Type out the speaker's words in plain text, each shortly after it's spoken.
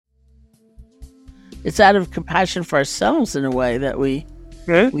it's out of compassion for ourselves in a way that we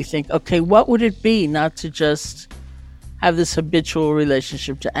think, okay, what would it be not to just have this habitual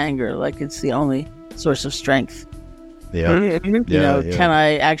relationship to anger, like it's the only source of strength? Can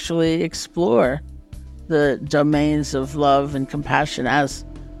I actually explore the domains of love and compassion as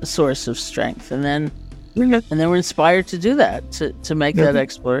a source of strength? And then we're inspired to do that, to make that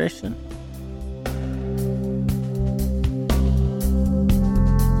exploration.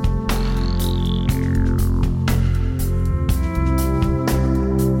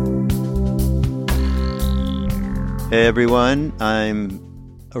 Hey everyone,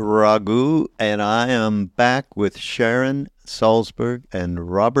 I'm Raghu, and I am back with Sharon Salzberg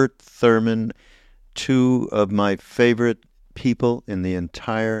and Robert Thurman, two of my favorite people in the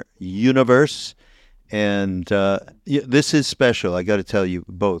entire universe. And this is special. I got to tell you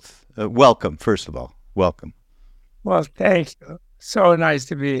both. Welcome, first of all. Welcome. Well, thank you. So nice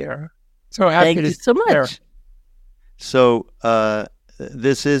to be here. So happy Thank you so much. Here. So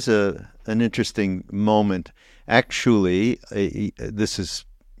this is an interesting moment. Actually, this is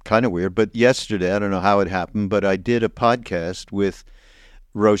kind of weird, but yesterday, I don't know how it happened, but I did a podcast with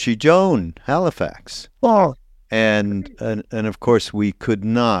Roshi Joan Halifax. Oh. And of course, we could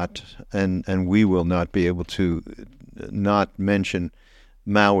not, and we will not be able to not mention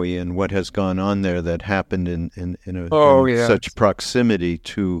Maui and what has gone on there that happened in such proximity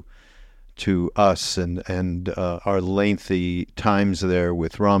to us and our lengthy times there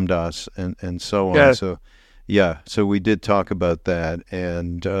with Ram Dass and so on. Yes. So we did talk about that,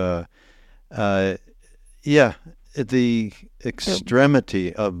 and the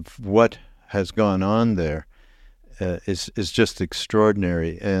extremity of what has gone on there is just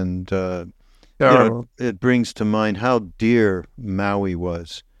extraordinary, and it brings to mind how dear Maui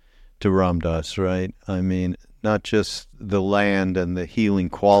was to Ram Dass, right? I mean, not just the land and the healing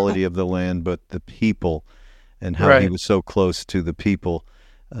quality of the land, but the people, and how he was so close to the people.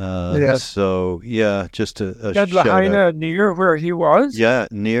 So just a shout out. Near where he was? Yeah,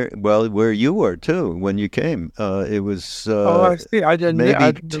 where you were too when you came. It was I see. I didn't,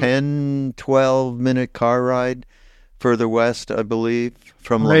 maybe 10, 12-minute car ride further west, I believe,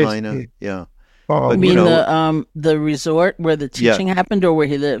 from Lahaina. Yeah. Oh, you mean the resort where the teaching happened, or where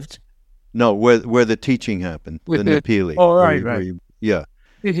he lived? No, where the teaching happened, the Napili. Oh, right. Yeah.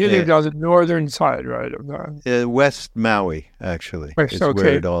 He lived on the northern side, right? West Maui, actually, is where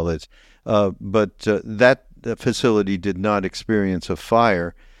it all is. But that facility did not experience a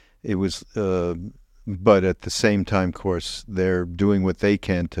fire. It was, but at the same time, of course, they're doing what they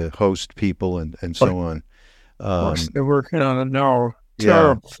can to host people and so on. Of course, they're working on it now.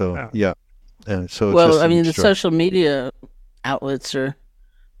 Terrible. So well, I mean, the social media outlets are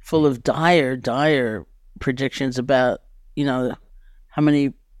full of dire predictions about, how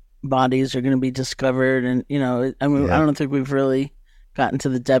many bodies are going to be discovered. And, I don't think we've really gotten to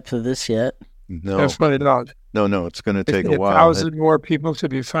the depth of this yet. No. Definitely not. No, it's going to take a while. 1,000 more people to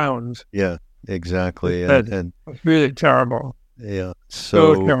be found. Yeah, exactly. And it's really terrible. Yeah.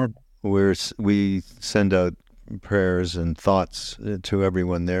 So terrible. We send out prayers and thoughts to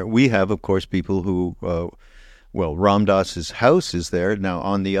everyone there. We have, of course, people who, Ram Dass's house is there now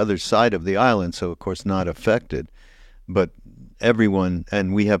on the other side of the island, so of course not affected. But everyone,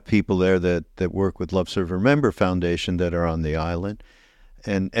 and we have people there that work with Love Serve Remember Foundation that are on the island,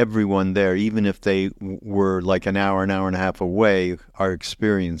 and everyone there, even if they were like an hour and a half away, are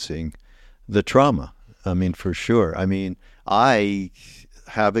experiencing the trauma. I mean, for sure. I mean, I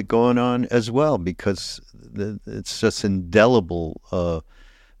have it going on as well, because it's just indelible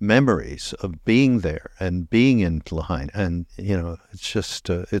memories of being there and being in Lahaina, and it's just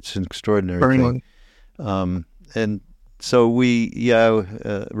it's an extraordinary thing. And so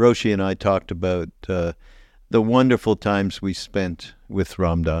Roshi and I talked about the wonderful times we spent with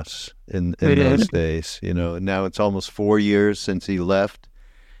Ram Dass in those days. Now it's almost 4 years since he left,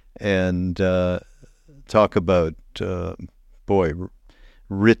 and talk about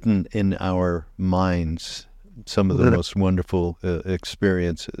written in our minds some of the most wonderful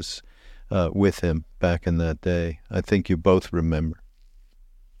experiences with him back in that day. I think you both remember.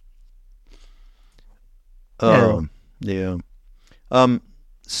 Yeah.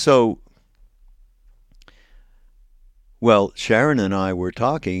 Sharon and I were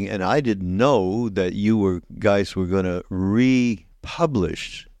talking, and I didn't know that you guys were going to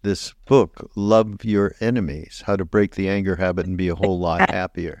republish this book, Love Your Enemies, How to Break the Anger Habit and Be a Whole Lot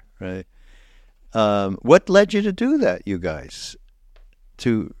Happier, right? What led you to do that, you guys,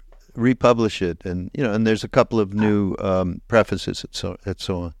 to republish it? And, and there's a couple of new prefaces and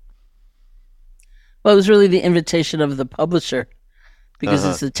so on. Well, it was really the invitation of the publisher because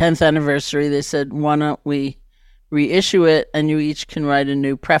it's the 10th anniversary. They said, why don't we reissue it, and you each can write a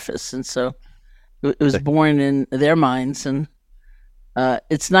new preface. And so it was born in their minds. And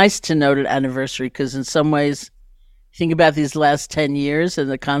it's nice to note an anniversary because in some ways, think about these last 10 years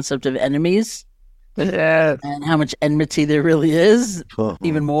and the concept of enemies and how much enmity there really is,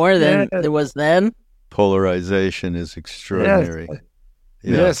 even more than there was then. Polarization is extraordinary.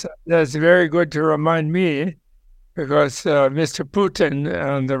 Yes, that's very good to remind me, because Mr. Putin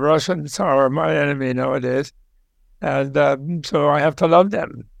and the Russians are my enemy nowadays. And so I have to love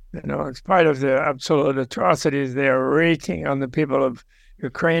them, in spite of the absolute atrocities they are wreaking on the people of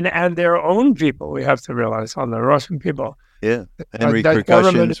Ukraine and their own people, we have to realize, on the Russian people. Yeah, and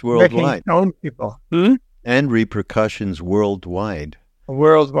repercussions worldwide. Own people. And repercussions worldwide.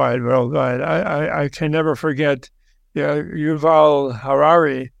 Worldwide. I can never forget Yuval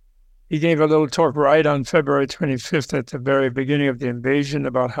Harari. He gave a little talk right on February 25th at the very beginning of the invasion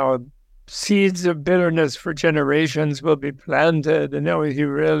about how seeds of bitterness for generations will be planted. And he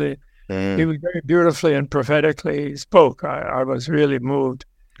really, he was very beautifully and prophetically spoke. I was really moved.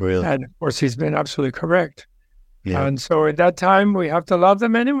 Really? And of course, he's been absolutely correct. Yeah. And so at that time, we have to love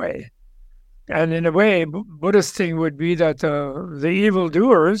them anyway. And in a way, Buddhist thing would be that the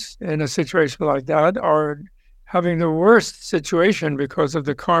evildoers in a situation like that are having the worst situation because of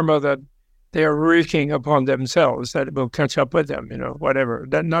the karma that they are wreaking upon themselves, that it will catch up with them, whatever.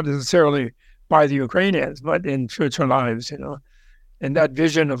 That not necessarily by the Ukrainians, but in future lives, And that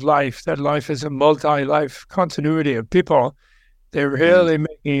vision of life, that life is a multi-life continuity of people, they're really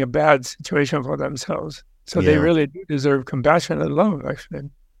making a bad situation for themselves. So they really do deserve compassion and love, actually.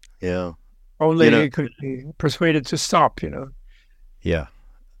 Yeah. Only they could be persuaded to stop, Yeah.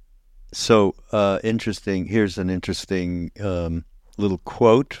 So interesting. Here's an interesting little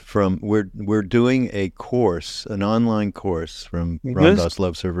quote from we're doing a course, an online course from Ram Dass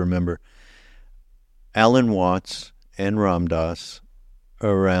Love Serve. Remember, Alan Watts and Ram Dass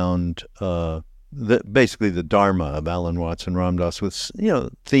around basically the Dharma of Alan Watts and Ram Dass with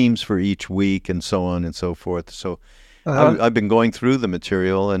themes for each week and so on and so forth. So I've been going through the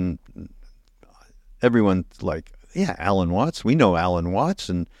material and everyone's like, yeah, Alan Watts. We know Alan Watts.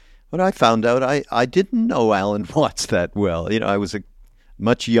 And what I found out, I didn't know Alan Watts that well. I was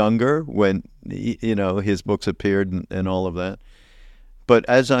much younger when, his books appeared and all of that. But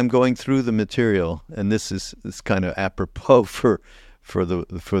as I'm going through the material, and this is kind of apropos for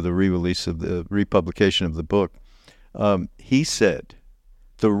the re-release of the republication of the book, he said,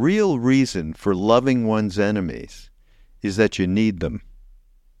 the real reason for loving one's enemies is that you need them.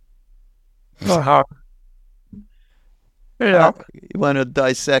 Uh-huh. Yeah. You want to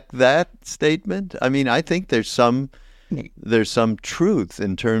dissect that statement? I mean, I think there's some truth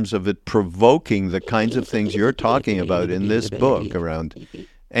in terms of it provoking the kinds of things you're talking about in this book around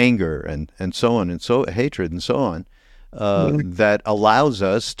anger and so on and so hatred and so on, that allows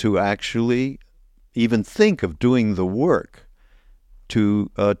us to actually even think of doing the work to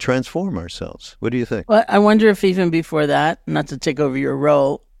transform ourselves. What do you think? Well, I wonder if even before that, not to take over your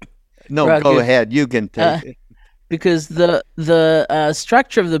role. No, go ahead. You can take it. Because the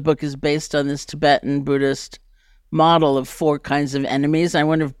structure of the book is based on this Tibetan Buddhist model of 4 kinds of enemies. I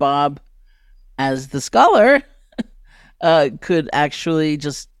wonder if Bob, as the scholar, could actually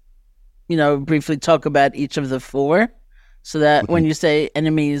just, briefly talk about each of the 4, so that when you say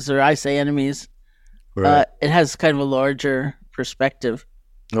enemies or I say enemies, it has kind of a larger perspective.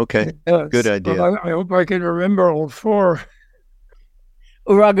 Okay, good idea. Well, I hope I can remember all 4.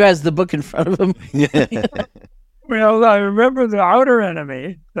 Uraga has the book in front of him. Yeah. Well, I remember the outer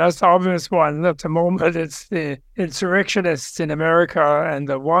enemy. That's the obvious one. At the moment, it's the insurrectionists in America and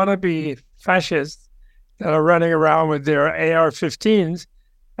the wannabe fascists that are running around with their AR-15s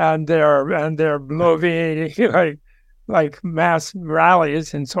and their bloviating like mass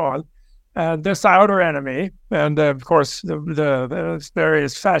rallies and so on. And this outer enemy, and of course the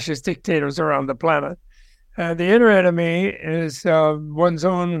various fascist dictators around the planet. And the inner enemy is one's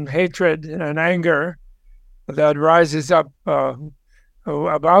own hatred and anger that rises up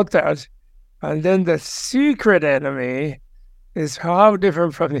about that. And then the secret enemy is how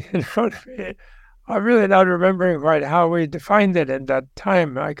different from the inner enemy. I'm really not remembering quite how we defined it at that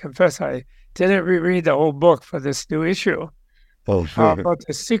time. I confess I didn't reread the whole book for this new issue. Oh, sure. But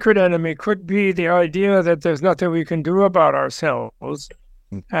the secret enemy could be the idea that there's nothing we can do about ourselves.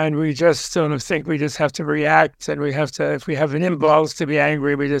 And we just sort of think we just have to react, and we have to, if we have an impulse to be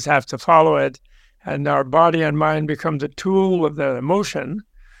angry, we just have to follow it. And our body and mind become the tool of the emotion.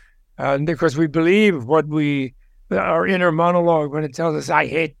 And because we believe our inner monologue, when it tells us, I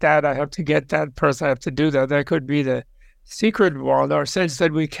hate that, I have to get that person, I have to do that, that could be the secret one, or sense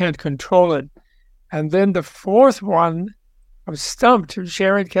that we can't control it. And then the fourth one, I'm stumped.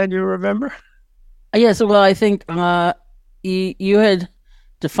 Sharon, can you remember? Yes. Well, I think you had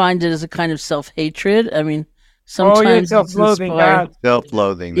defined it as a kind of self-hatred. I mean, sometimes self-loathing.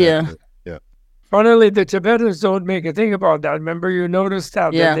 Self-loathing. Yeah. Yeah. Funnily, the Tibetans don't make a thing about that. Remember, you noticed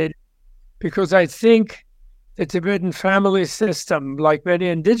that? Yeah. Because I think the Tibetan family system, like many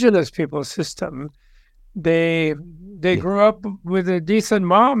indigenous people's system, they grew up with a decent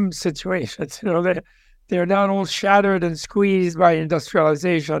mom situation. They're not all shattered and squeezed by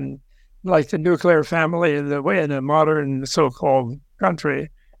industrialization like the nuclear family in a modern so-called country,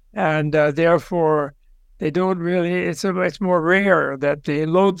 and therefore they don't really. It's more rare that they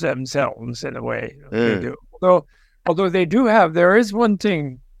load themselves in a way. They do. Although they do have, there is one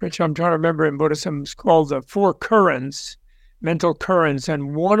thing which I'm trying to remember in Buddhism. It's called the four currents, mental currents,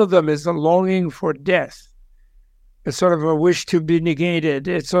 and one of them is the longing for death. It's sort of a wish to be negated.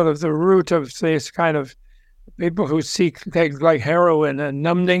 It's sort of the root of this kind of people who seek things like heroin and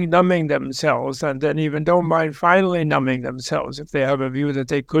numbing themselves, and then even don't mind finally numbing themselves if they have a view that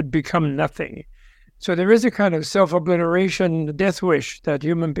they could become nothing. So there is a kind of self-obliteration death wish that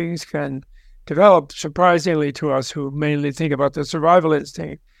human beings can develop, surprisingly to us who mainly think about the survival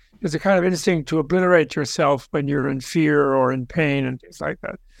instinct. There's a kind of instinct to obliterate yourself when you're in fear or in pain and things like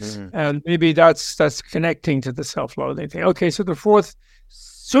that. Mm-hmm. And maybe that's connecting to the self-loathing thing. Okay, so the fourth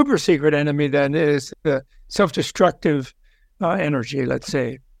super secret enemy then is the self-destructive energy, let's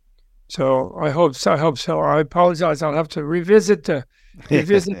say. So I hope so. I apologize. I'll have to revisit the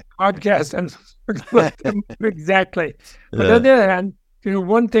podcast and exactly. But on the other hand,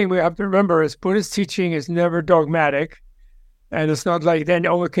 one thing we have to remember is Buddhist teaching is never dogmatic. And it's not like then,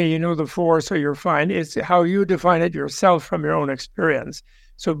 okay, the four, so you're fine. It's how you define it yourself from your own experience.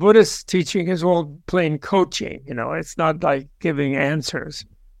 So Buddhist teaching is all plain coaching. It's not like giving answers.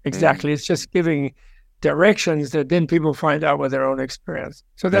 Exactly. It's just giving directions that then people find out with their own experience.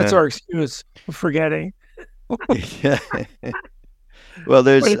 So that's our excuse for forgetting. Yeah. Well,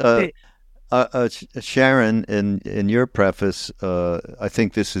 there's Sharon in your preface. I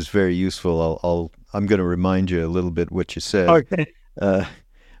think this is very useful. I'm going to remind you a little bit what you said. Okay.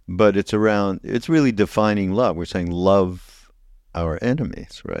 But it's really defining love. We're saying love our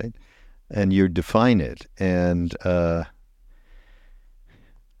enemies, right? And you define it. And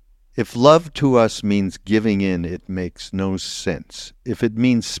if love to us means giving in, it makes no sense. If it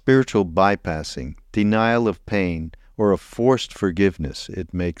means spiritual bypassing, denial of pain, or a forced forgiveness,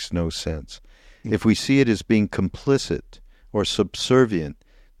 it makes no sense. If we see it as being complicit or subservient,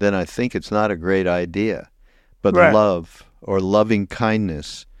 then I think it's not a great idea. But right. Love or loving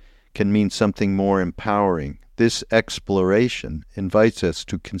kindness can mean something more empowering. This exploration invites us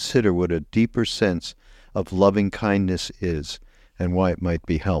to consider what a deeper sense of loving kindness is and why it might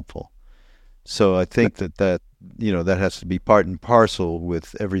be helpful. So I think that has to be part and parcel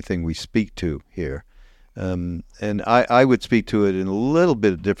with everything we speak to here. And I would speak to it in a little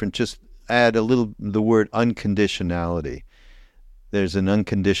bit different, just add the word unconditionality. There's an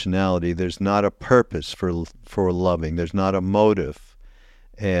unconditionality. There's not a purpose for loving. There's not a motive.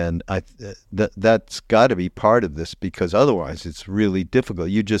 And that's got to be part of this, because otherwise it's really difficult.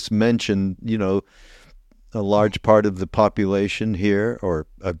 You just mentioned, a large part of the population here, or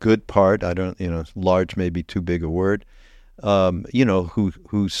a good part, large may be too big a word,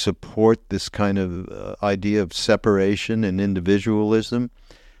 who support this kind of idea of separation and individualism.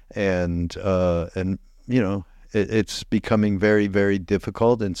 And it's becoming very, very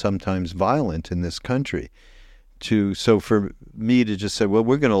difficult and sometimes violent in this country. So for me to just say, well,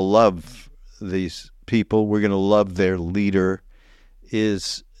 we're going to love these people, we're going to love their leader,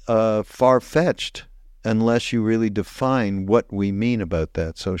 is far-fetched unless you really define what we mean about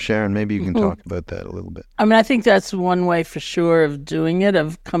that. So Sharon, maybe you can talk about that a little bit. I mean, I think that's one way for sure of doing it,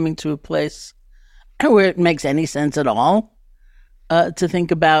 of coming to a place where it makes any sense at all to think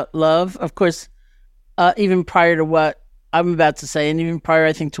about love. Of course, even prior to what I'm about to say, and even prior,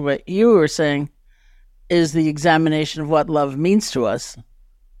 I think, to what you were saying, is the examination of what love means to us.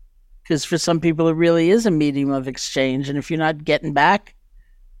 Because for some people, it really is a medium of exchange. And if you're not getting back,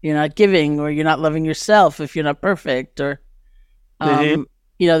 you're not giving, or you're not loving yourself if you're not perfect, or,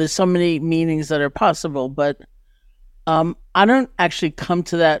 there's so many meanings that are possible. But I don't actually come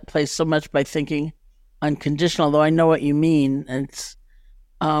to that place so much by thinking unconditional, though I know what you mean. And it's,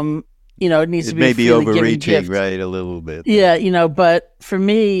 it needs to be maybe overreaching, right, a little bit. Yeah, but for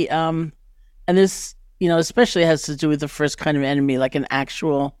me, and this, especially has to do with the first kind of enemy, like an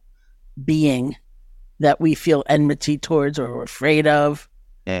actual being that we feel enmity towards or we're afraid of,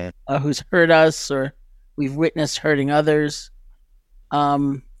 who's hurt us, or we've witnessed hurting others.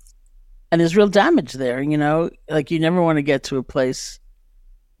 And there's real damage there, like you never want to get to a place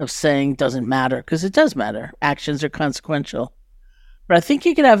of saying doesn't matter, because it does matter. Actions are consequential. But I think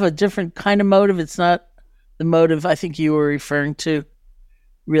you could have a different kind of motive. It's not the motive I think you were referring to,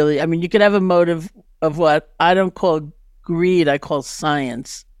 really. I mean, you could have a motive of what I don't call greed, I call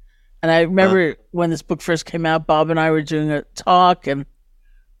science. And I remember when this book first came out, Bob and I were doing a talk, and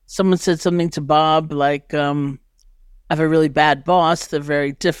someone said something to Bob like, I have a really bad boss. They're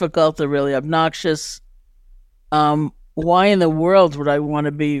very difficult. They're really obnoxious. Why in the world would I want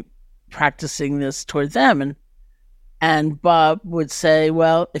to be practicing this toward them? And Bob would say,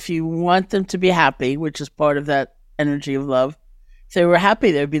 well, if you want them to be happy, which is part of that energy of love, if they were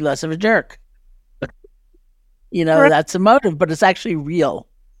happy, they'd be less of a jerk. That's a motive, but it's actually real.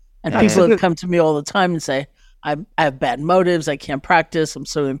 And people have come to me all the time and say, I have bad motives. I can't practice. I'm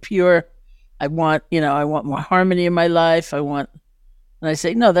so impure. I want more harmony in my life. And I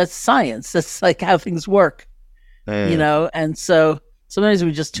say, no, that's science. That's like how things work, And so sometimes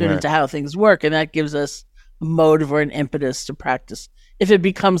we just tune into how things work, and that gives us a motive or an impetus to practice. If it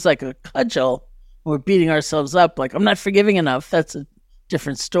becomes like a cudgel, and we're beating ourselves up, like I'm not forgiving enough, that's a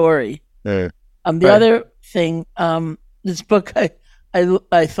different story. The other thing, this book,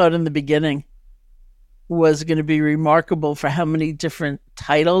 I thought in the beginning was going to be remarkable for how many different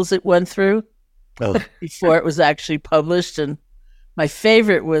titles it went through before it was actually published. And my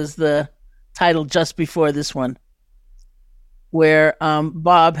favorite was the title just before this one, where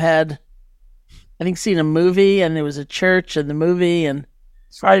Bob had, I think, seen a movie, and there was a church in the movie, and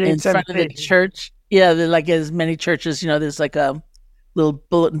in front of the church, like as many churches, there's like a little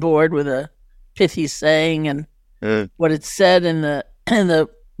bulletin board with a pithy saying, and what it said in the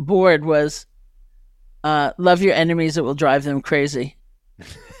board was, love your enemies, it will drive them crazy.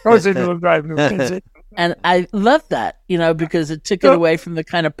 It will drive them crazy. And I love that, because it took it away from the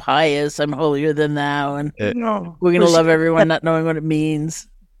kind of pious, I'm holier than thou, and we're going to love everyone not knowing what it means.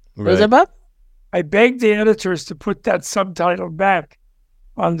 Right. Was that, Bob? I begged the editors to put that subtitle back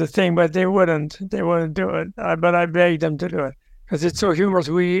on the thing, but they wouldn't do it. But I begged them to do it because it's so humorous.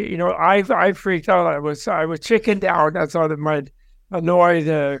 I freaked out. I was chickened out. I thought it might annoy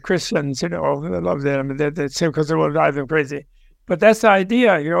the Christians, that love them, because it will drive them crazy. But that's the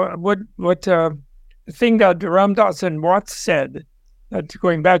idea, what the thing that Ram Dass and Watts said, that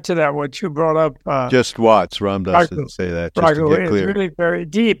going back to that, what you brought up. Just Watts, Ram Dass didn't say that, just to get clear. It's really very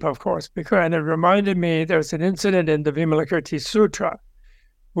deep, of course, and it reminded me, there's an incident in the Vimalakirti Sutra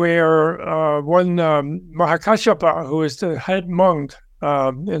where one Mahakashyapa, who is the head monk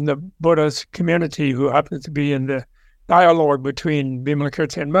in the Buddha's community, who happens to be in the dialogue between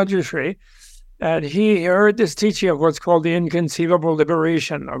Vimalakirti and Manjushri, and he heard this teaching of what's called the inconceivable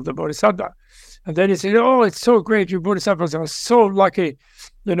liberation of the Bodhisattva. And then he said, oh, it's so great, you Bodhisattvas are so lucky.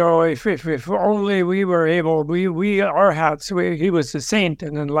 If only we were able, he was a saint,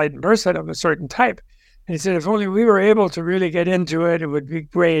 an enlightened person of a certain type. And he said, if only we were able to really get into it, it would be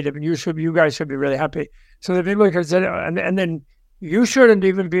great. I mean, you guys should be really happy. So the Vimalakirti said, and then you shouldn't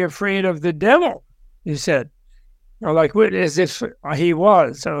even be afraid of the devil, he said. As if he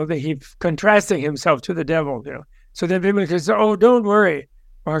was, so that he's contrasting himself to the devil. So then Vimalakirti said, oh, don't worry,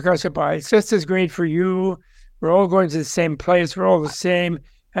 Mahakashyapa, it's just as great for you. We're all going to the same place. We're all the same.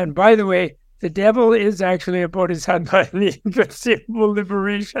 And by the way, the devil is actually a bodhisattva in the inconceivable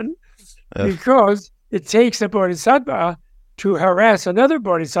liberation, because it takes a bodhisattva to harass another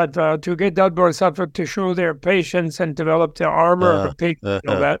bodhisattva, to get that bodhisattva to show their patience and develop their armor of patience and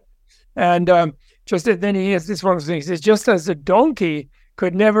all that. And then he has this one of the things. It's just as a donkey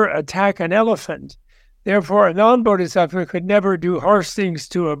could never attack an elephant, therefore a non-bodhisattva could never do harsh things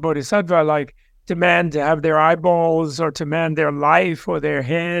to a bodhisattva, like demand to have their eyeballs or demand their life or their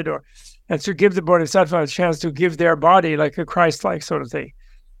head, and to give the bodhisattva a chance to give their body, like a Christ-like sort of thing.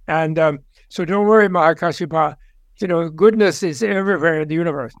 And so don't worry, Mahakashyapa, goodness is everywhere in the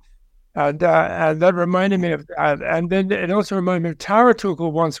universe. And that reminded me of that. And then it also reminded me of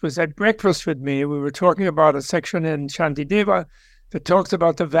Taratukul once was at breakfast with me. We were talking about a section in Shantideva that talks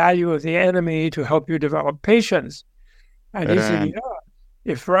about the value of the enemy to help you develop patience. And he said,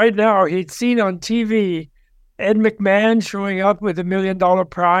 if right now he'd seen on TV Ed McMahon showing up with $1 million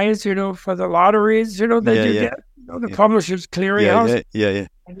prize, for the lotteries, that you get, the publisher's clearinghouse. Yeah.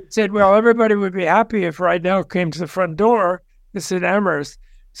 And he said, well, everybody would be happy if right now came to the front door, this in Amherst,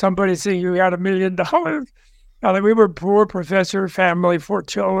 somebody saying you got $1 million. Now, we were poor professor family, 4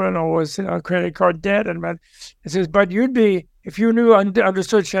 children, always credit card debt. And it says, but you'd be, if you knew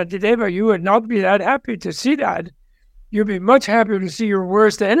understood Shantideva, you would not be that happy to see that. you'd be much happier to see your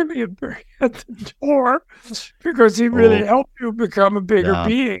worst enemy at the door because he really helped you become a bigger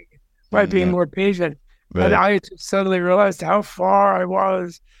being by being more patient. Right. And I just suddenly realized how far I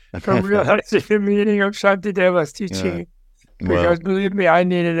was from realizing the meaning of Shantideva's teaching. Because believe me, I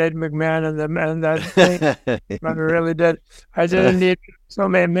needed Ed McMahon and that thing. I really did. I didn't need so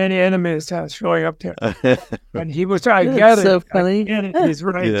many enemies showing up there. And he was trying to get it. So funny. He's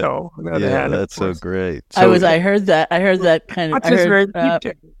right, though. That's so great. So, I heard that kind of. Very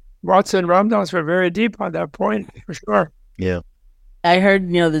deep. Watson and Ramdas were very deep on that point, for sure. Yeah. I heard,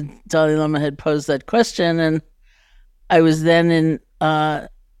 the Dalai Lama had posed that question, and I was then in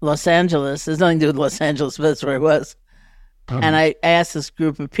Los Angeles. There's nothing to do with Los Angeles, but that's where I was. And I asked this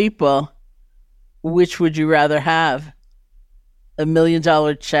group of people, which would you rather have? $1 million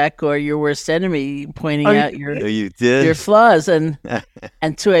check or your worst enemy pointing out your flaws? And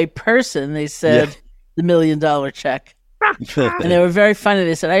to a person, they said the $1 million check. And they were very funny.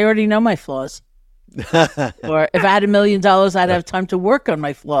 They said, I already know my flaws. Or if I had $1 million, I'd have time to work on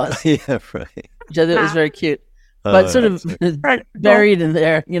my flaws. Yeah, right. Which I thought was very cute. But sort of buried in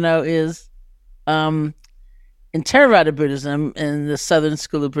there, is in Theravada Buddhism, in the Southern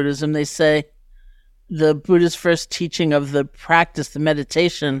School of Buddhism, they say the Buddha's first teaching of the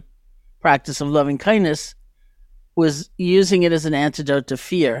meditation practice of loving kindness, was using it as an antidote to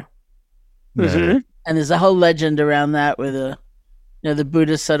fear. Mm-hmm. And there's a whole legend around that where the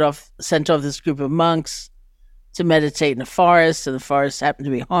Buddha sent off this group of monks to meditate in a forest, and the forest happened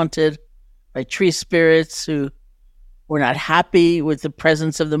to be haunted by tree spirits who were not happy with the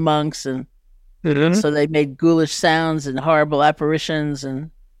presence of the monks, and so they made ghoulish sounds and horrible apparitions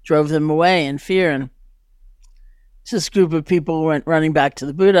and drove them away in fear. And this group of people went running back to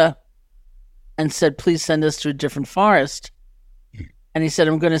the Buddha and said, please send us to a different forest. And he said,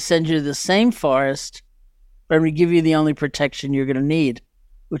 I'm going to send you to the same forest, but I'm going to give you the only protection you're going to need,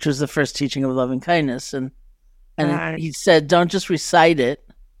 which was the first teaching of loving kindness. And he said, don't just recite it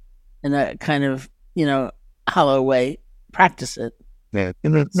in a kind of, hollow way, practice it. Yeah.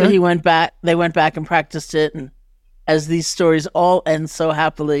 So they went back and practiced it. And as these stories all end so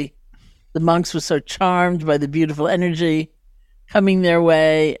happily, the monks were so charmed by the beautiful energy coming their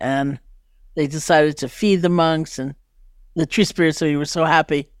way, and they decided to feed the monks, and the tree spirits were so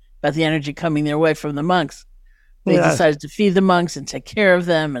happy about the energy coming their way from the monks. They decided to feed the monks and take care of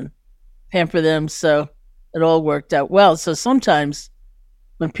them and pamper them. So it all worked out well. So sometimes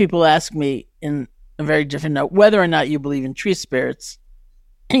when people ask me in a very different note whether or not you believe in tree spirits,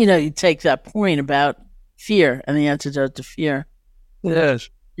 you take that point about fear and the antidote to fear. Yes.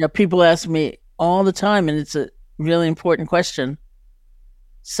 People ask me all the time, and it's a really important question,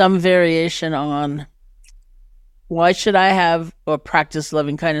 some variation on why should I have or practice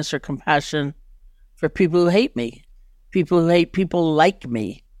loving kindness or compassion for people who hate me, people who hate people like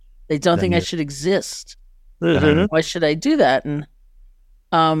me. They don't think I should exist. Mm-hmm. Why should I do that? And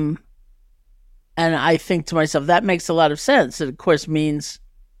I think to myself, that makes a lot of sense. It, of course, means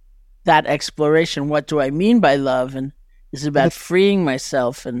that exploration. What do I mean by love? And is it about freeing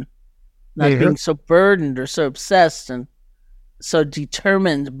myself and not being so burdened or so obsessed and so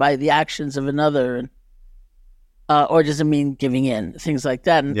determined by the actions of another? And or does it mean giving in? Things like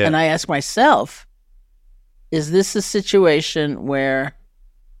that. And I ask myself, is this a situation where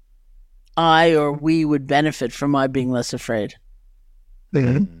I or we would benefit from my being less afraid?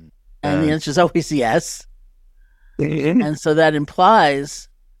 Mm-hmm. And the answer is always yes. Mm-hmm. And so that implies,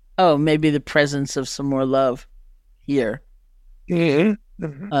 maybe the presence of some more love here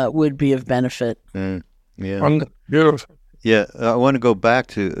would be of benefit. Yeah. Beautiful. Yeah, I want to go back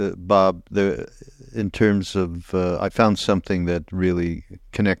to Bob. In terms of, I found something that really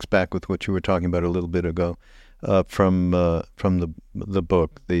connects back with what you were talking about a little bit ago, from the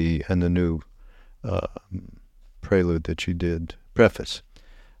book, the new prelude that you did, preface.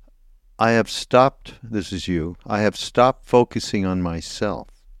 I have stopped focusing on myself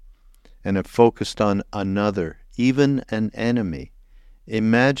and have focused on another, even an enemy,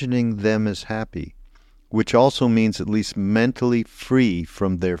 imagining them as happy, which also means at least mentally free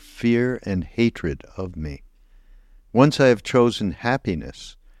from their fear and hatred of me. Once I have chosen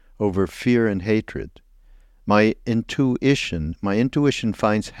happiness over fear and hatred, my intuition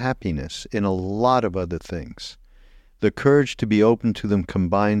finds happiness in a lot of other things. The courage to be open to them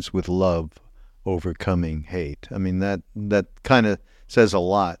combines with love overcoming hate. I mean, that kind of says a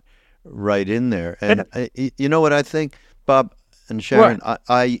lot right in there. And you know what I think, Bob and Sharon?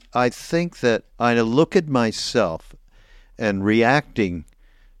 I think that I look at myself and reacting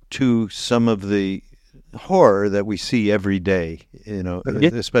to some of the horror that we see every day,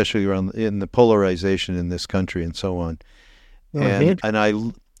 especially around in the polarization in this country and so on. And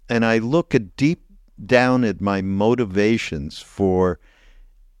I look at deep down at my motivations for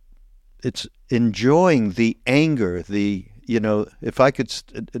it's enjoying the anger, if I could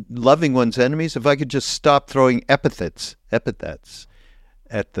loving one's enemies, if I could just stop throwing epithets at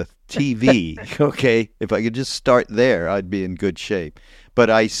the TV, okay? If I could just start there, I'd be in good shape. But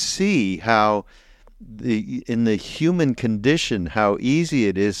I see how in the human condition, how easy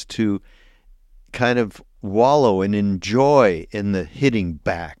it is to kind of wallow and enjoy in the hitting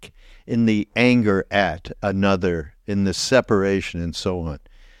back, in the anger at another, in the separation and so on.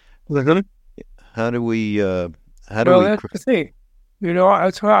 How do we... that's the thing.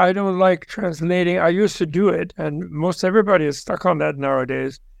 That's why I don't like translating. I used to do it, and most everybody is stuck on that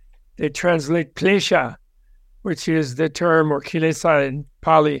nowadays. They translate klesha, which is the term, or kilesa in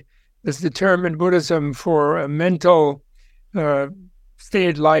Pali, is the term in Buddhism for a mental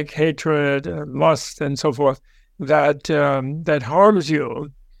state like hatred, lust, and so forth, that harms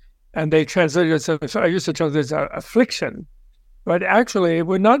you. And they translate it, I used to translate it as affliction. But actually, it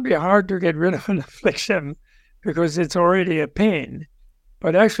would not be hard to get rid of an affliction because it's already a pain.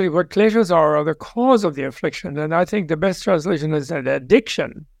 But actually, what kleshas are the cause of the affliction. And I think the best translation is an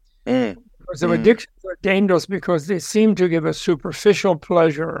addiction. Because addictions are dangerous because they seem to give a superficial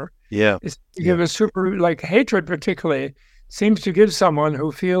pleasure. Yeah. They give like hatred particularly, seems to give someone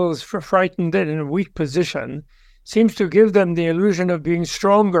who feels frightened and in a weak position, seems to give them the illusion of being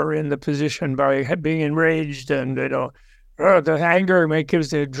stronger in the position by being enraged, and the anger gives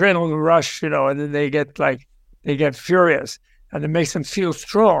the adrenaline rush, and then they get furious, and it makes them feel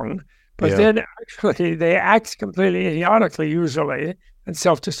strong. But then actually they act completely idiotically usually, and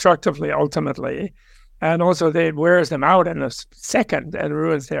self-destructively ultimately, and also it wears them out in a second and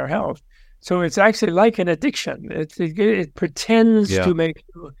ruins their health. So it's actually like an addiction. It pretends to make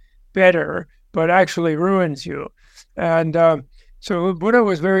you better, but actually ruins you. And so Buddha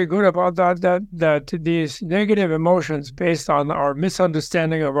was very good about that these negative emotions based on our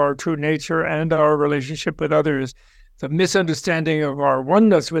misunderstanding of our true nature and our relationship with others, the misunderstanding of our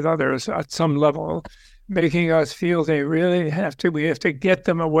oneness with others at some level, making us feel we have to get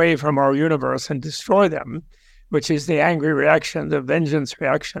them away from our universe and destroy them, which is the angry reaction, the vengeance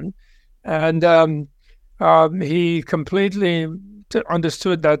reaction. And he completely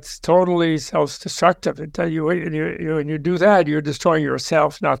understood that's totally self-destructive. When you do that, you're destroying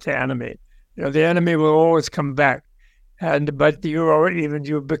yourself, not the enemy. The enemy will always come back. But you've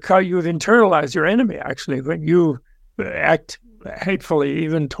internalized your enemy, actually, when you act hatefully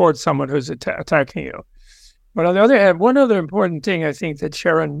even towards someone who's attacking you. But on the other hand, one other important thing I think that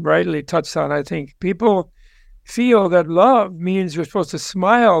Sharon rightly touched on, I think people feel that love means you're supposed to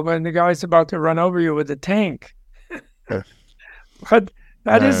smile when the guy's about to run over you with a tank. But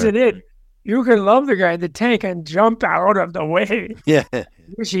that isn't it. You can love the guy in the tank and jump out of the way. Yeah.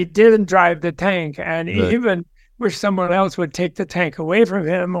 Wish he didn't drive the tank, and even wish someone else would take the tank away from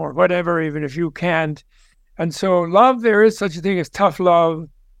him or whatever, even if you can't. And so love, there is such a thing as tough love,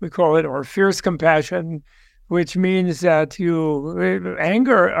 we call it, or fierce compassion, which means that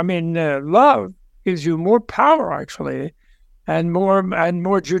love gives you more power, actually, and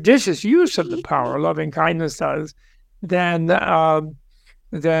more judicious use of the power. Loving kindness does than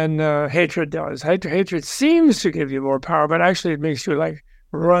hatred does. Hatred seems to give you more power, but actually it makes you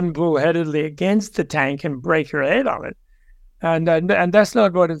run bullheadedly against the tank and break your head on it. And that's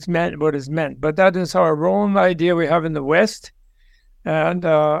not what is meant. But that is our wrong idea we have in the West. And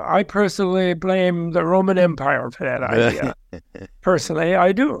I personally blame the Roman Empire for that idea. Personally,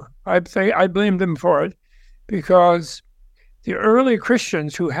 I do. I blame them for it because the early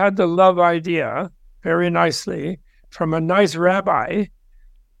Christians who had the love idea very nicely from a nice rabbi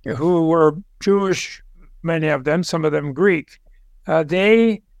who were Jewish, many of them, some of them Greek,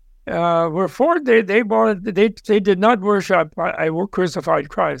 they were for they did not worship a crucified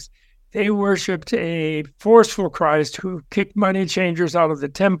Christ. They worshipped a forceful Christ who kicked money changers out of the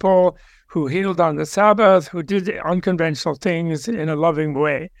temple, who healed on the Sabbath, who did unconventional things in a loving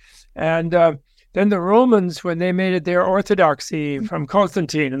way. And then the Romans, when they made it their orthodoxy from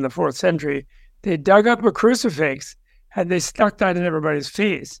Constantine in the 4th century, they dug up a crucifix and they stuck that in everybody's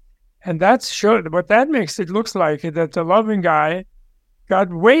face. And that's what that makes it looks like, that the loving guy got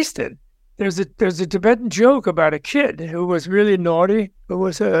wasted. There's a Tibetan joke about a kid who was really naughty, who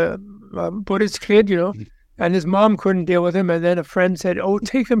was a Buddhist kid, and his mom couldn't deal with him. And then a friend said, "Oh,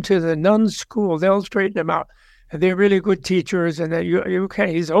 take him to the nuns' school; they'll straighten him out. And they're really good teachers." And you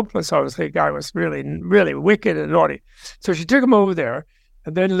can't. He's hopeless. Obviously, the guy was really, really wicked and naughty. So she took him over there,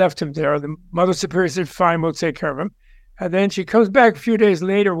 and then left him there. The Mother Superior said, fine, we'll take care of him. And then she comes back a few days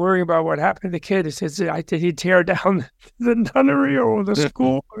later worrying about what happened to the kid. He says, did he tear down the nunnery or the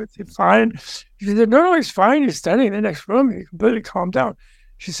school? Is he fine? She said, no, he's fine. He's studying in the next room. He completely calmed down.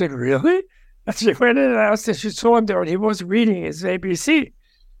 She said, really? And she went in and asked if she saw him there, and he was reading his ABC.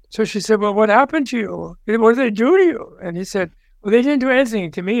 So she said, well, what happened to you? What did they do to you? And he said, well, they didn't do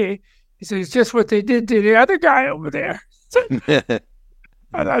anything to me. He said, it's just what they did to the other guy over there. And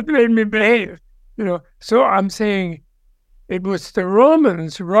that made me behave. So I'm saying it was the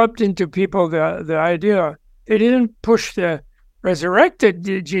Romans rubbed into people the idea. They didn't push the resurrected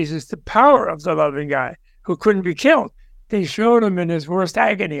Jesus, the power of the loving guy who couldn't be killed. They showed him in his worst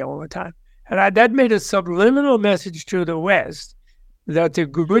agony all the time. And that made a subliminal message to the West that the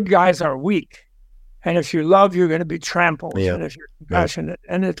good guys are weak. And if you love, you're going to be trampled. Yeah. And if you're compassionate.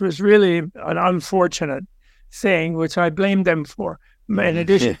 Yeah. And it was really an unfortunate thing, which I blame them for, in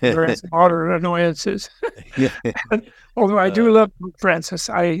addition to their modern annoyances. Although I do love Francis.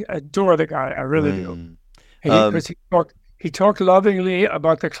 I adore the guy. I really do. Because he talked lovingly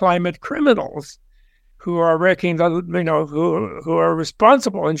about the climate criminals who are wrecking who are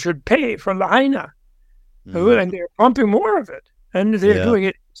responsible and should pay for Lahaina. And they're pumping more of it. And they're doing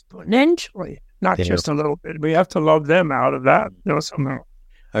it exponentially, not just a little bit. We have to love them out of that, somehow.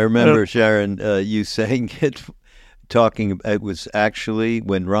 I remember, Sharon, you saying it, it was actually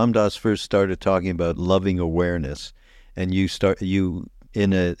when Ram Dass first started talking about loving awareness, and you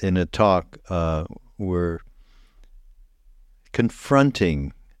in a talk were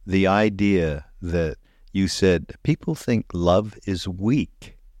confronting the idea that you said people think love is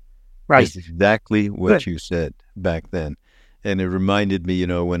weak. Right. That's exactly what you said back then. And it reminded me,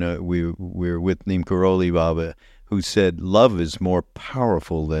 when we were with Neem Karoli Baba, who said love is more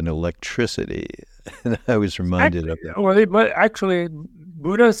powerful than electricity. And I was reminded of that. Well, but actually,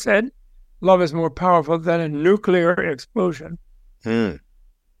 Buddha said love is more powerful than a nuclear explosion.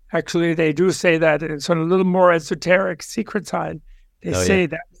 Actually, they do say that. It's on a little more esoteric, secret side. They say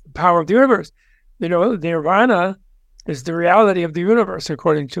that the power of the universe. Nirvana is the reality of the universe,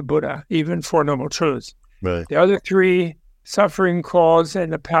 according to Buddha, even Four Noble Truths. Right. The other three, suffering, cause,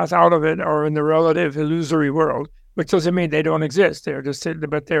 and the path out of it, are in the relative illusory world, which doesn't mean they don't exist.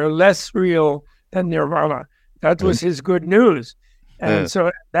 But they're less real than Nirvana. That was his good news. And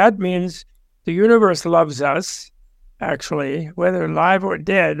so that means the universe loves us, actually, whether alive or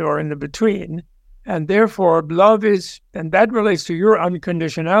dead or in the between. And therefore, love is, and that relates to your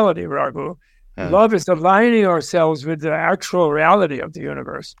unconditionality, Raghu. Love is aligning ourselves with the actual reality of the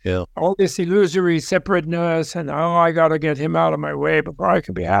universe. Yeah. All this illusory separateness and, I got to get him out of my way before I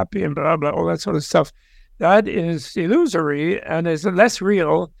can be happy and blah, blah, all that sort of stuff. That is illusory and is less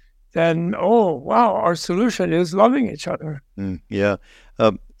real than, our solution is loving each other. Yeah.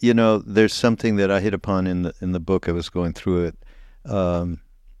 There's something that I hit upon in the book. I was going through it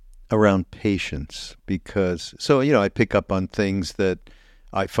around patience because, I pick up on things that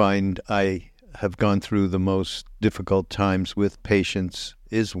I find I have gone through the most difficult times with. Patience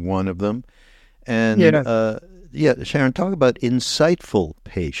is one of them. And Sharon, talk about insightful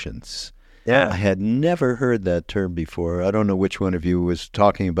patience. Yeah. I had never heard that term before. I don't know which one of you was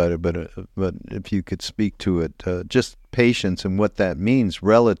talking about it, but if you could speak to it, just patience and what that means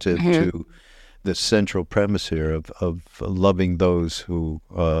relative to the central premise here of loving those who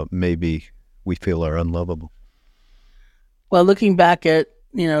maybe we feel are unlovable. Well, looking back at,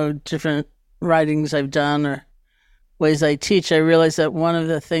 different writings I've done or ways I teach, I realize that one of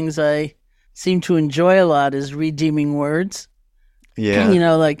the things I seem to enjoy a lot is redeeming words. Yeah.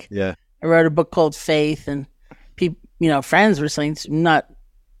 I wrote a book called Faith, and people, friends were saying, not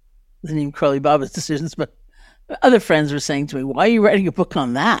the name Crowley Baba's decisions, but other friends were saying to me, why are you writing a book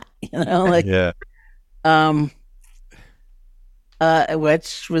on that?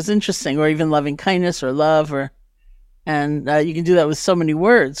 Which was interesting, or even loving kindness or love, and you can do that with so many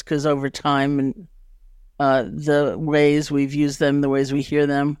words because over time and the ways we've used them, the ways we hear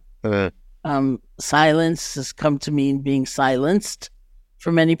them, silence has come to mean being silenced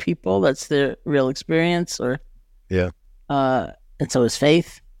for many people. That's their real experience. And so is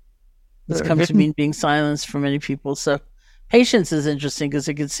faith. It's come to mean being silenced for many people. So patience is interesting because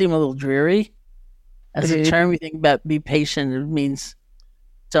it can seem a little dreary. As a term, we think about be patient. It means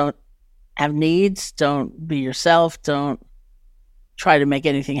don't have needs, don't be yourself, don't try to make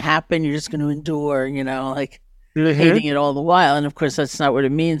anything happen. You're just going to endure, hating it all the while. And of course, that's not what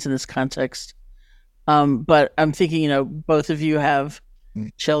it means in this context. But I'm thinking, both of you have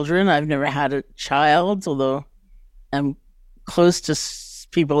children. I've never had a child, although I'm close to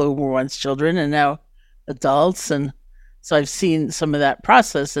people who were once children and now adults. And So I've seen some of that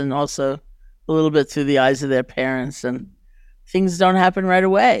process, and also a little bit through the eyes of their parents. And things don't happen right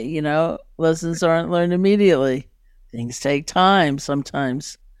away. Lessons aren't learned immediately. Things take time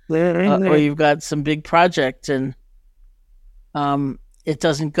sometimes. Or you've got some big project, and it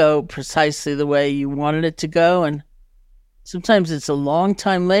doesn't go precisely the way you wanted it to go. And sometimes it's a long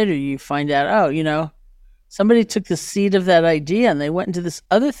time later you find out, somebody took the seed of that idea and they went into this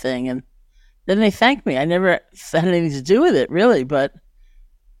other thing, and then they thank me. I never had anything to do with it, really, but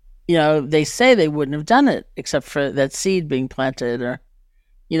they say they wouldn't have done it except for that seed being planted. Or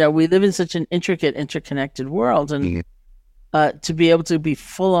we live in such an intricate, interconnected world, and to be able to be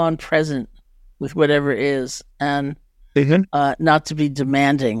full on present with whatever is, and not to be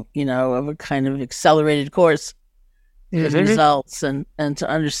demanding, of a kind of accelerated course with results, and to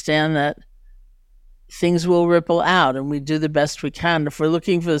understand that things will ripple out, and we do the best we can. If we're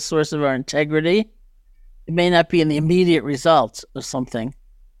looking for the source of our integrity, it may not be in the immediate result of something.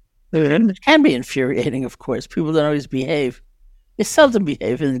 It can be infuriating, of course. People don't always behave. They seldom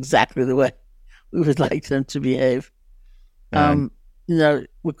behave in exactly the way we would like them to behave.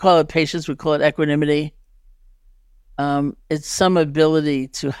 We call it patience, we call it equanimity. It's some ability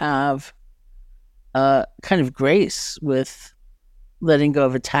to have kind of grace with letting go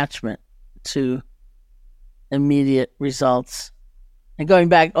of attachment to immediate results. And going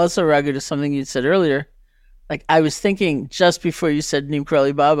back also, Raghu, to something you said earlier, like I was thinking just before you said Neem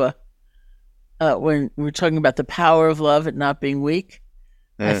Karoli Baba, when we were talking about the power of love and not being weak,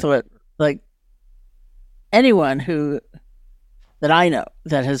 I thought, like, anyone that I know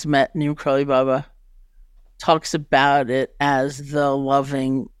that has met Neem Karoli Baba talks about it as the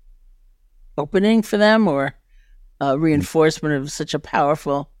loving opening for them, or reinforcement of such a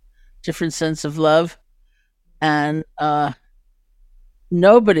powerful, different sense of love. And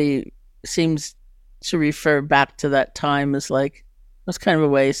nobody seems to refer back to that time as like, it was kind of a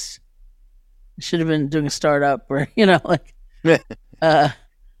waste. I should have been doing a startup, or,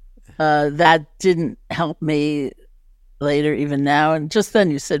 that didn't help me later, even now. And just then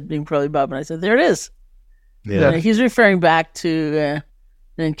you said Neem Karoli Baba, and I said, there it is. Yeah. He's referring back to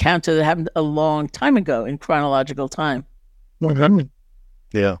an encounter that happened a long time ago in chronological time.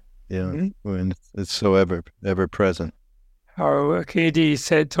 Yeah. And it's so ever present. How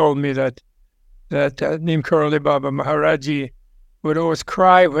KD told me that Neem Karoli Baba Maharaji would always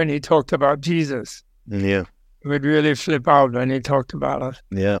cry when he talked about Jesus. Yeah. He would really flip out when he talked about it.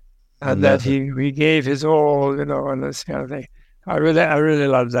 Yeah. And that he gave his all, and this kind of thing. I really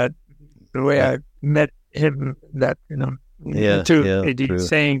love that, the way I met him, that, KD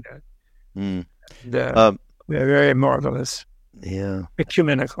saying that. They're very marvelous. Yeah.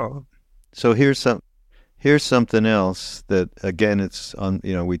 Ecumenical. So here's something else that, again, it's on,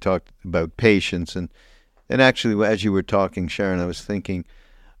 we talked about patience, and actually, as you were talking, Sharon, I was thinking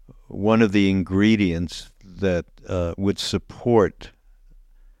one of the ingredients that would support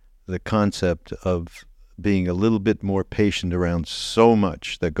the concept of being a little bit more patient around so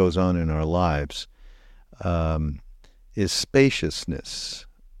much that goes on in our lives is spaciousness,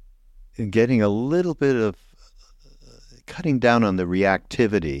 and getting a little bit of cutting down on the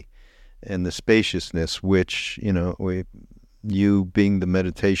reactivity and the spaciousness, which, you being the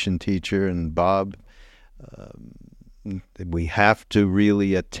meditation teacher, and Bob, we have to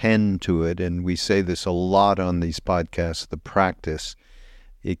really attend to it. And we say this a lot on these podcasts, the practice.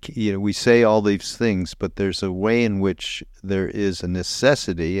 We say all these things, but there's a way in which there is a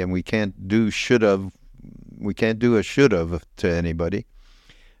necessity, and we can't do a should have to anybody,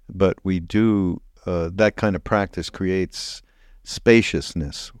 but we do, that kind of practice creates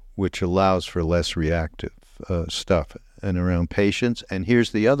spaciousness, which allows for less reactive stuff. And around patience, and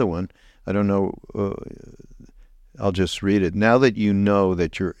here's the other one, I don't know, I'll just read it. Now that you know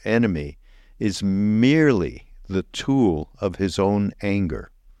that your enemy is merely the tool of his own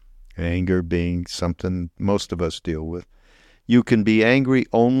anger being something most of us deal with, you can be angry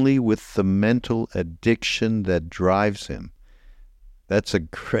only with the mental addiction that drives him. That's a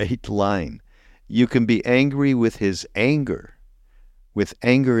great line. You can be angry with his anger, with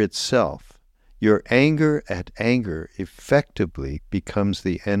anger itself. Your anger at anger effectively becomes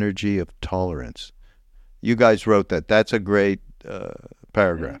the energy of tolerance. You guys wrote that. That's a great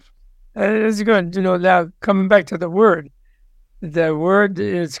paragraph. It's good. Now coming back to the word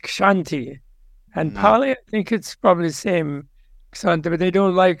is kshanti. And Pali, I think it's probably the same kshanti, but they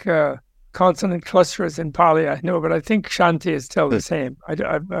don't like consonant clusters in Pali, I know, but I think kshanti is still the same.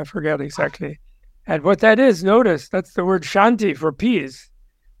 I forget exactly. And what that is, notice, that's the word shanti for peace,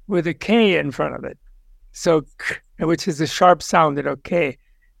 with a K in front of it. So, which is a sharp sound, K.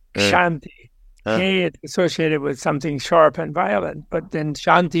 Shanti. K is associated with something sharp and violent, but then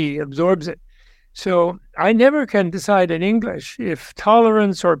Shanti absorbs it. So I never can decide in English if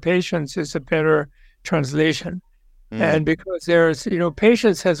tolerance or patience is a better translation. And because there's,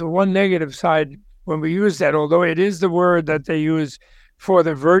 patience has one negative side when we use that, although it is the word that they use for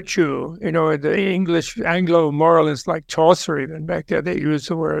the virtue, the English Anglo moralists like Chaucer, even back there, they use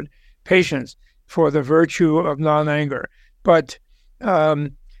the word patience for the virtue of non-anger. But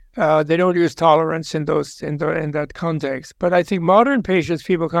they don't use tolerance in that context. But I think modern patience,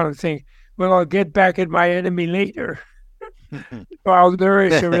 people kind of think, well, I'll get back at my enemy later. Well, there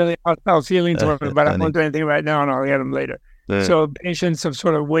is a really hostile feeling toward him, but I won't do anything right now, and I'll get him later. So patience of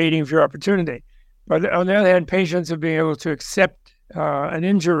sort of waiting for your opportunity. But on the other hand, patience of being able to accept an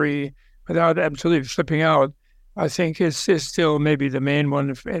injury without absolutely flipping out, I think is still maybe the main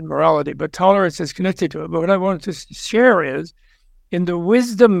one in morality. But tolerance is connected to it. But what I wanted to share is, in the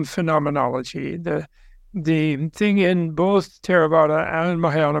wisdom phenomenology, the thing in both Theravada and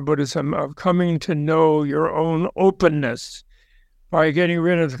Mahayana Buddhism of coming to know your own openness by getting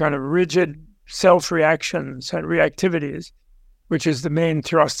rid of the kind of rigid self-reactions and reactivities, which is the main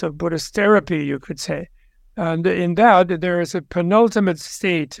thrust of Buddhist therapy, you could say. And in that, there is a penultimate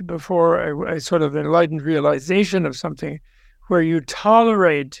state before a sort of enlightened realization of something where you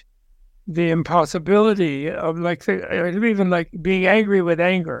tolerate the impossibility of even like being angry with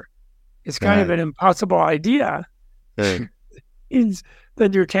anger. It's kind of an impossible idea. Is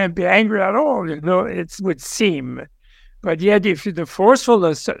that you can't be angry at all. It would seem. But yet, if the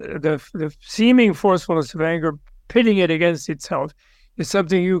forcefulness, the seeming forcefulness of anger, pitting it against itself, is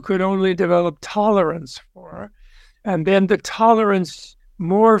something you could only develop tolerance for. And then the tolerance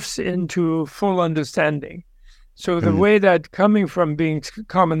morphs into full understanding. So the way that coming from being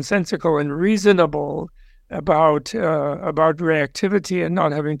commonsensical and reasonable about reactivity and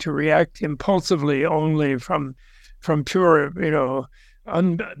not having to react impulsively only from pure,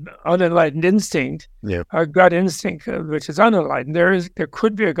 unenlightened instinct, a gut instinct, which is unenlightened. There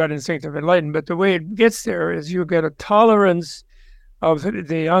could be a gut instinct of enlightenment, but the way it gets there is you get a tolerance of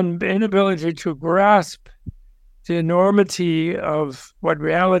the inability to grasp the enormity of what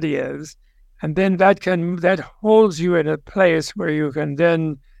reality is, and then that holds you in a place where you can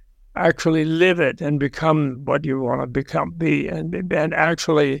then actually live it and become what you want to be, and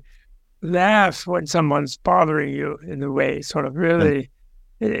actually laugh when someone's bothering you in a way, sort of really.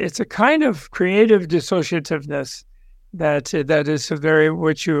 It's a kind of creative dissociativeness that is a very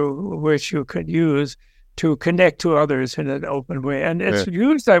which you could use to connect to others in an open way, and it's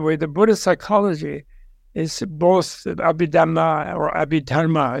used that way. The Buddhist psychology is both Abhidhamma or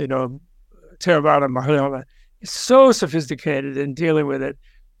Abhidharma, Theravada, Mahayana. It's so sophisticated in dealing with it.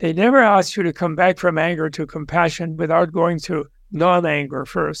 They never ask you to come back from anger to compassion without going to non-anger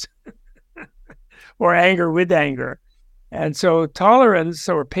first, or anger with anger. And so tolerance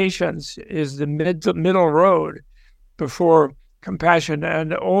or patience is the middle road before compassion.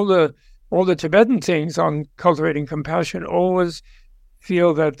 And all the Tibetan things on cultivating compassion always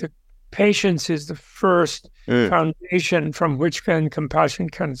feel that the patience is the first foundation from which compassion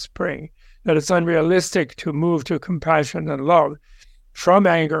can spring. That it's unrealistic to move to compassion and love from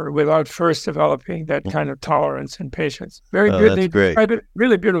anger without first developing that kind of tolerance and patience. Very good. They describe it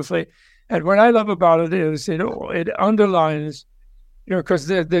really beautifully. And what I love about it is, it underlines, because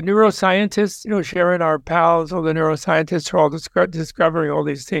the neuroscientists, Sharon, our pals, all the neuroscientists are all discovering all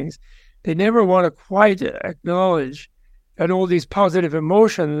these things. They never want to quite acknowledge that all these positive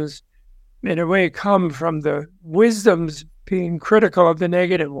emotions, in a way, come from the wisdoms being critical of the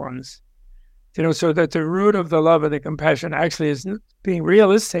negative ones. So that the root of the love and the compassion actually is being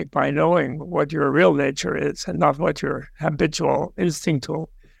realistic by knowing what your real nature is and not what your habitual, instinctual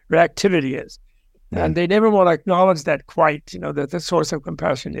reactivity is. And they never want to acknowledge that quite, that the source of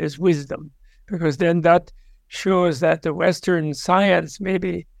compassion is wisdom, because then that shows that the Western science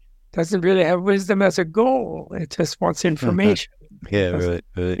maybe doesn't really have wisdom as a goal. It just wants information. Right.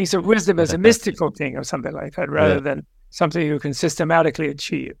 Thinks of wisdom as a mystical thing or something like that, rather than something you can systematically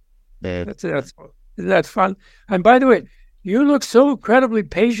achieve. Isn't that fun? And by the way, you look so incredibly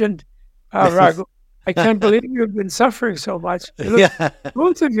patient, Raghu. I can't believe you've been suffering so much.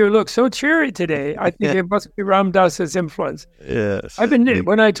 Both of you look so cheery today. I think it must be Ram Dass's influence. Yes.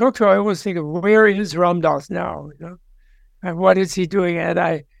 When I talk to her, I always think of, where is Ram Dass now? And what is he doing? And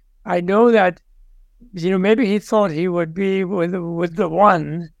I know that, maybe he thought he would be with the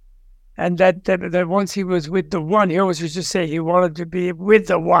one, and that once he was with the one, he always used to say he wanted to be with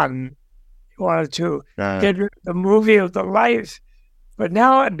the one. He wanted to get rid of the movie of the life. But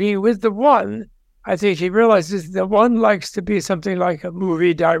now, being with the one, I think he realizes the one likes to be something like a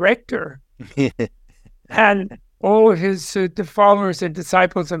movie director. And all his the followers and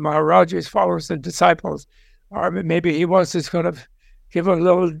disciples and Maharaja's followers and disciples, or maybe he wants to kind of give a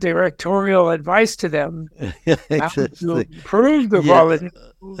little directorial advice to them how to improve the quality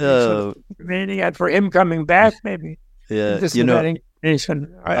of remaining, and for him coming back, maybe. Yeah,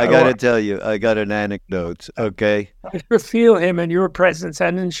 I got to tell you, I got an anecdote, okay? I could feel him in your presence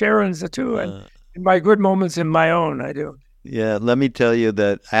and in Sharon's too, and in my good moments in my own, I do. Yeah, let me tell you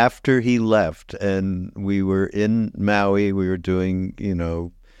that after he left and we were in Maui, we were doing,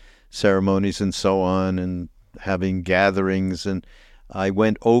 ceremonies and so on and having gatherings, and I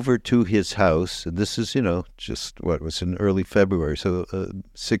went over to his house. And this is, just what was in early February, so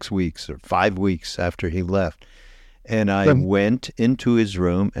 6 weeks or 5 weeks after he left. And I went into his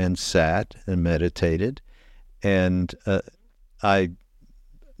room and sat and meditated. And I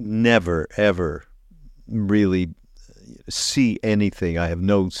never, ever really see anything. I have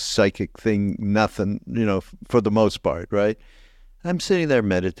no psychic thing, nothing, for the most part, right? I'm sitting there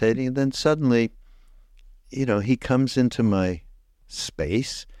meditating, and then suddenly, he comes into my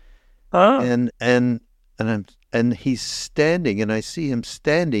space, and he's standing, and I see him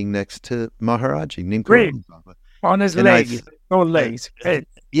standing next to Maharaji, Great. On his legs, no legs.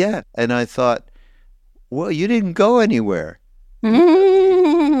 Yeah, and I thought, well, you didn't go anywhere. And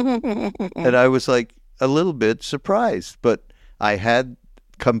I was like a little bit surprised, but I had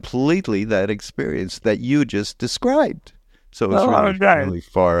completely that experience that you just described. So it's really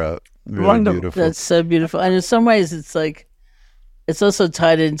far out, really wonderful. Beautiful. That's so beautiful. And in some ways, it's like, it's also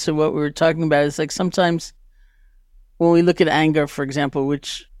tied into what we were talking about. It's like sometimes when we look at anger, for example,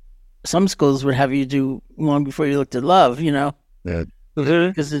 which some schools would have you do long before you looked at love, Yeah.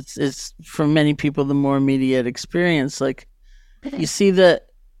 Because it's for many people the more immediate experience. Like you see the,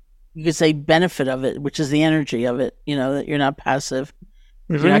 you could say benefit of it, which is the energy of it, that you're not passive,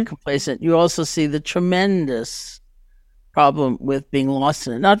 you're not complacent. You also see the tremendous problem with being lost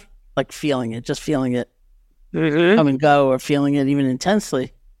in it, not like feeling it, just feeling it come and go, or feeling it even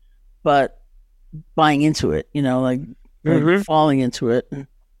intensely, but buying into it, like falling into it and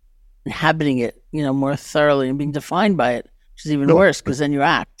inhabiting it, more thoroughly and being defined by it, which is even worse because then you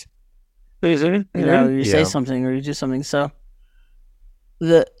act. You say something or you do something. So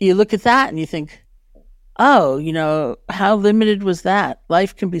you look at that and you think, oh, how limited was that?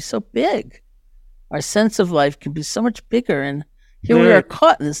 Life can be so big. Our sense of life can be so much bigger. And here we are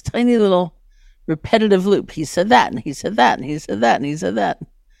caught in this tiny little repetitive loop. He said that, and he said that, and he said that, and he said that.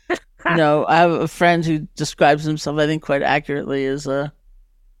 I have a friend who describes himself, I think, quite accurately as a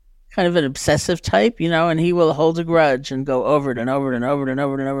kind of an obsessive type, and he will hold a grudge and go over it and over it and over it and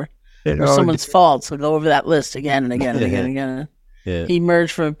over it and over. Or someone's fault, so go over that list again and again and again and again. Yeah. He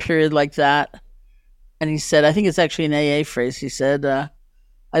emerged from a period like that, and he said, I think it's actually an AA phrase, he said,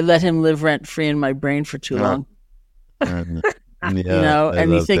 I let him live rent-free in my brain for too long. And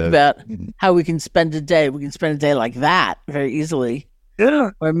you think about how we can spend a day. We can spend a day like that very easily.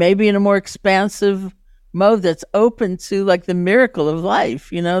 Yeah. Or maybe in a more expansive mode that's open to like the miracle of life,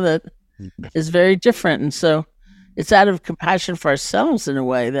 that is very different. And so it's out of compassion for ourselves in a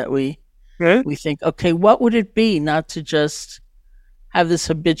way that we think, okay, what would it be not to just have this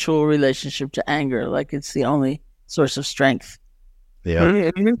habitual relationship to anger? Like it's the only source of strength.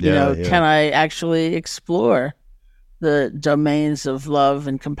 Yeah. Can I actually explore the domains of love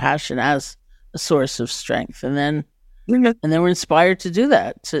and compassion as a source of strength? And then we're inspired to do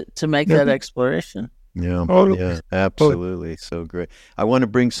that, to make that exploration. Yeah, absolutely. So great. I want to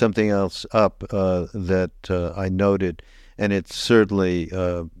bring something else up that I noted, and it certainly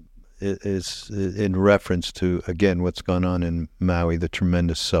is in reference to, again, what's gone on in Maui, the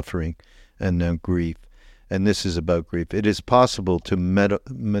tremendous suffering and now grief. And this is about grief. It is possible to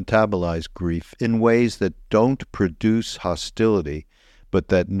metabolize grief in ways that don't produce hostility, but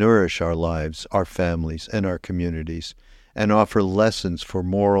that nourish our lives, our families, and our communities, and offer lessons for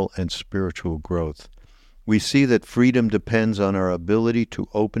moral and spiritual growth. We see that freedom depends on our ability to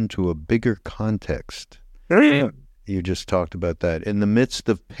open to a bigger context. You just talked about that. In the midst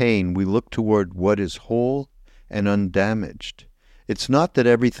of pain, we look toward what is whole and undamaged. It's not that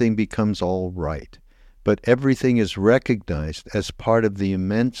everything becomes all right, but everything is recognized as part of the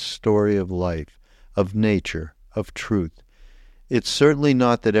immense story of life, of nature, of truth. It's certainly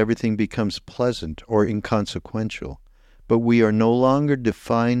not that everything becomes pleasant or inconsequential, but we are no longer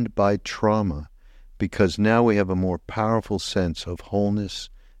defined by trauma, because now we have a more powerful sense of wholeness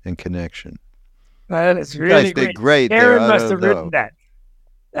and connection. That is really you guys did great. Sharon must have written that.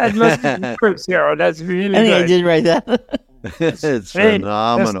 That must be good, Sharon. That's really good. I think I did write that. It's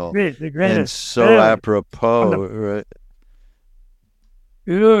phenomenal. And so apropos, right?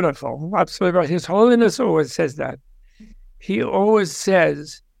 Beautiful. Absolutely right. His Holiness always says that. He always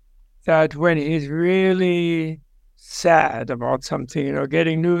says that when he's really sad about something,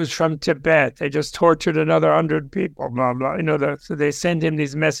 getting news from Tibet, they just tortured another 100 people, blah, blah, so they send him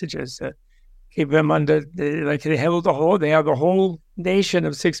these messages to keep him they have the whole nation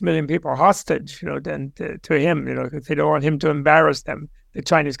of 6 million people hostage, to him, because they don't want him to embarrass them, the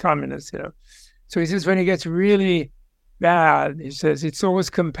Chinese communists, So he says when he gets really bad, he says it's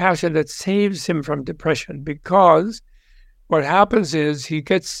always compassion that saves him from depression, because what happens is he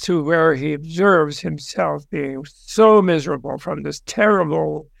gets to where he observes himself being so miserable from this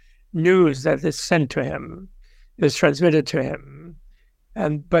terrible news that is sent to him, is transmitted to him.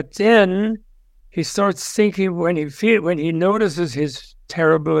 But then he starts thinking when he notices his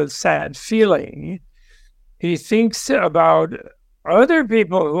terrible and sad feeling, he thinks about other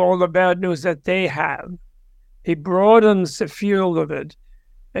people who all the bad news that they have. He broadens the field of it.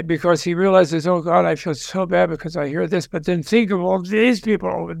 Because he realizes, oh God, I feel so bad because I hear this. But then think of all these people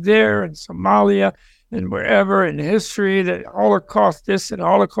over there in Somalia and wherever in history, the Holocaust this and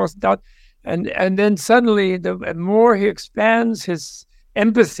Holocaust that. And then suddenly, the more he expands his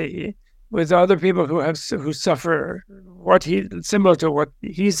empathy with other people who suffer similar to what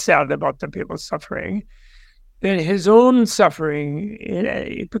he's sad about the people suffering, then his own suffering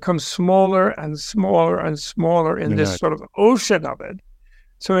it becomes smaller and smaller and smaller in this sort of ocean of it.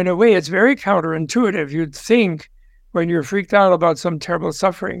 So in a way, it's very counterintuitive. You'd think when you're freaked out about some terrible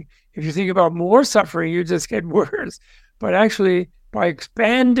suffering, if you think about more suffering, you just get worse. But actually, by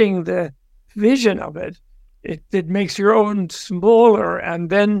expanding the vision of it, it makes your own smaller. And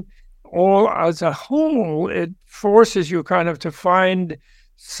then all as a whole, it forces you kind of to find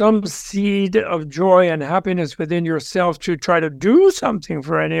some seed of joy and happiness within yourself to try to do something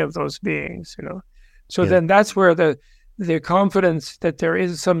for any of those beings, So then that's where the confidence that there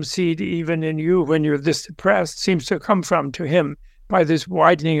is some seed even in you when you're this depressed seems to come from to him by this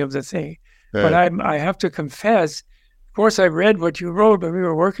widening of the thing. Right. But I have to confess, of course, I read what you wrote when we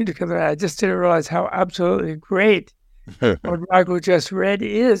were working together. I just didn't realize how absolutely great what Michael just read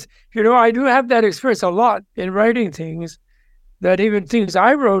is. I do have that experience a lot in writing things, that even things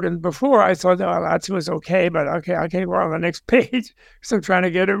I wrote and before I thought, oh, that was okay, but okay, we're on the next page. So I'm trying to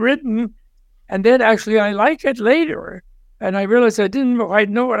get it written. And then actually I like it later. And I realized I didn't quite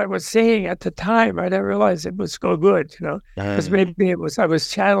know what I was saying at the time. I didn't realize it was so good, because maybe I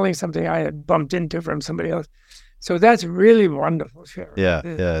was channeling something I had bumped into from somebody else. So that's really wonderful, Sharon.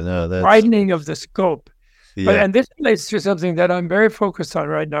 That's widening of the scope. Yeah. And this relates to something that I'm very focused on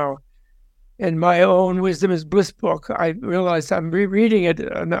right now. In my own Wisdom is Bliss book, I realized I'm rereading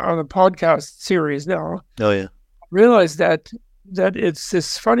it on a podcast series now. Oh, yeah. I realized that it's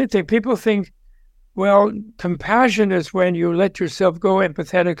this funny thing. People think, well, compassion is when you let yourself go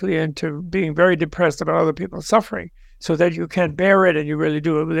empathetically into being very depressed about other people's suffering so that you can't bear it and you really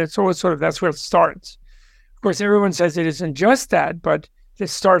do it. But it's always that's where it starts. Of course, everyone says it isn't just that, but it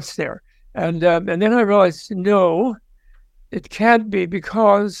starts there. And then I realized, no, it can't be,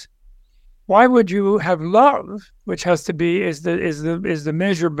 because why would you have love, which has to be is the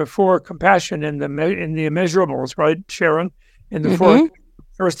measure before compassion in the immeasurables, right, Sharon? In the fourth,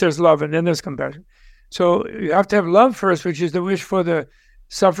 first there's love and then there's compassion. So you have to have love first, which is the wish for the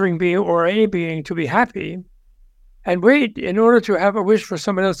suffering being or any being to be happy. And wait, in order to have a wish for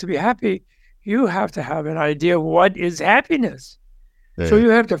someone else to be happy, you have to have an idea of what is happiness. Yeah. So you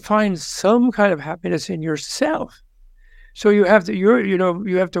have to find some kind of happiness in yourself. So you have to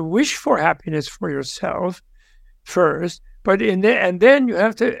you have to wish for happiness for yourself first, and then you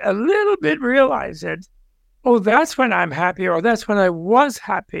have to a little bit realize it. Oh, that's when I'm happy, or that's when I was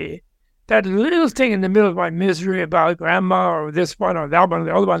happy. That little thing in the middle of my misery about grandma or this one or that one or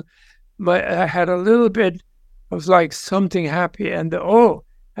the other one, but I had a little bit of like something happy, and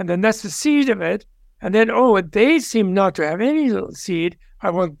then that's the seed of it. And then, they seem not to have any little seed. I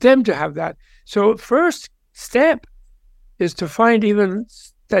want them to have that. So first step is to find even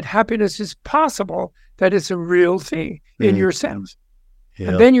that happiness is possible, that it's a real thing in yourself. Yeah.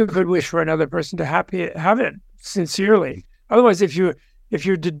 And then you could wish for another person to have it sincerely. Otherwise, if you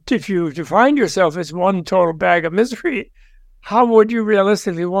define yourself as one total bag of misery, how would you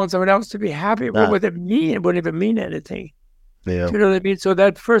realistically want someone else to be happy? What would it mean? It wouldn't even mean anything. Yeah. Do you know what I mean? So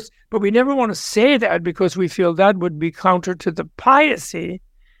that first, but we never want to say that because we feel that would be counter to the piety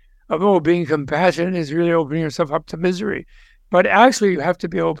of, being compassionate is really opening yourself up to misery. But actually, you have to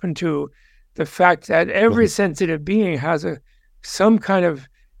be open to the fact that every sensitive being has some kind of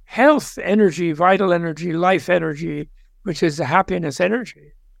health energy, vital energy, life energy, which is the happiness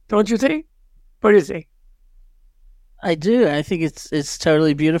energy. Don't you think? What do you think? I do. I think it's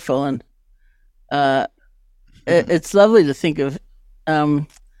totally beautiful, and it's lovely to think of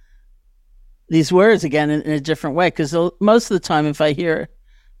these words again in a different way. Because most of the time, if I hear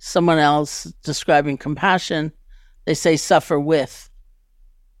someone else describing compassion, they say "suffer with."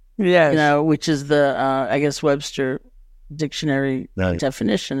 Yes, which is the I guess Webster dictionary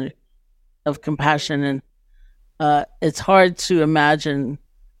definition of compassion, and it's hard to imagine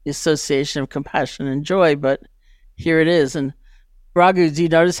the association of compassion and joy, but here it is. And Raghu, do you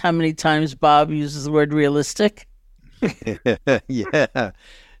notice how many times Bob uses the word realistic? Yeah,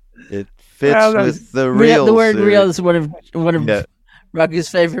 it fits with the real. The word "real" is one of Raghu's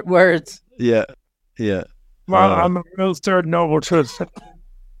favorite words. Yeah. Well, I'm a real third noble truth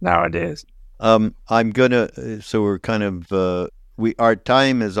nowadays. I'm gonna. So we're kind of. Our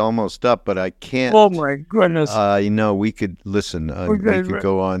time is almost up, but I can't. Oh my goodness! I know we could listen. We could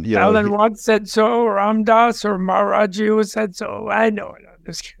go on. Alan Watts said so, or Ramdas, or Maharaji said so. I know it.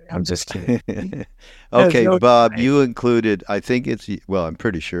 I'm just kidding. Okay, Bob, you included. I think it's. Well, I'm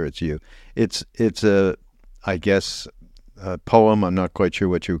pretty sure it's you. It's a, I guess, a poem. I'm not quite sure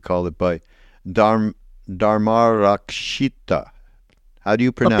what you would call it, by Dharmarakshita. How do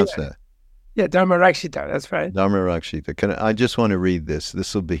you pronounce that? Yeah, Dharmarakshita, that's right. Dharmarakshita. I just want to read this.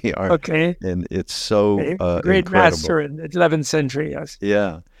 This will be our... Okay. And it's so great incredible. Master in the 11th century, yes.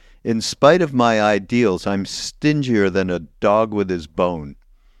 Yeah. In spite of my ideals, I'm stingier than a dog with his bone.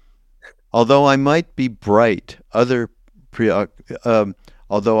 Although I might be bright, other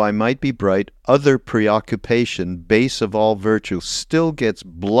preoccupation, base of all virtue, still gets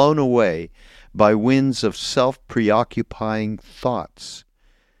blown away by winds of self-preoccupying thoughts.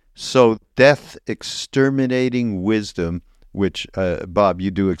 So death exterminating wisdom, which, Bob, you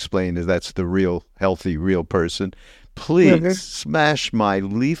do explain is that's the real, healthy, real person, please smash my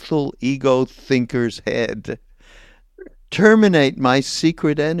lethal ego thinker's head. Terminate my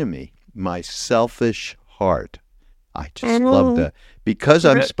secret enemy, my selfish heart. I just love that. Because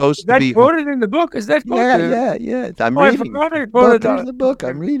I'm supposed to be... Is that quoted in the book? Is that quoted? Yeah. I'm reading. There's the book.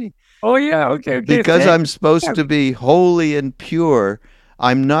 I'm reading. Oh, yeah, okay. Because I'm supposed to be holy and pure,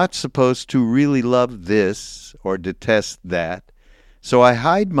 I'm not supposed to really love this or detest that. So I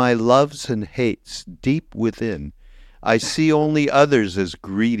hide my loves and hates deep within. I see only others as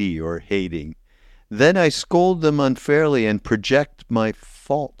greedy or hating. Then I scold them unfairly and project my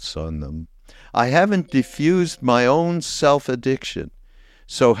faults on them. I haven't diffused my own self-addiction.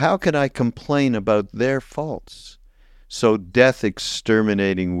 So how can I complain about their faults? So death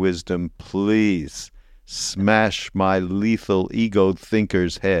exterminating wisdom, please smash my lethal ego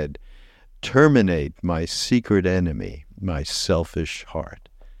thinker's head. Terminate my secret enemy, my selfish heart.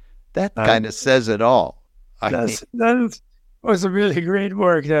 That kind of says it all. That was a really great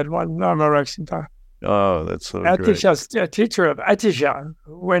work, that one, Ramarakshita. Oh, that's so great. A teacher of Atisha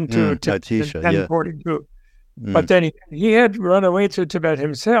went to Tibet in 1042. But then he had run away to Tibet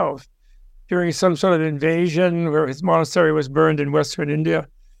himself during some sort of invasion where his monastery was burned in Western India.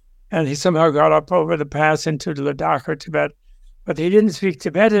 And he somehow got up over the pass into Ladakh or Tibet. But he didn't speak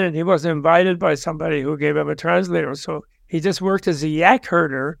Tibetan, and he was invited by somebody who gave him a translator. So he just worked as a yak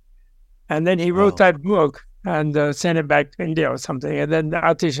herder. And then he wrote that book and sent it back to India or something. And then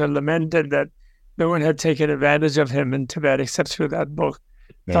Atisha lamented that no one had taken advantage of him in Tibet except through that book,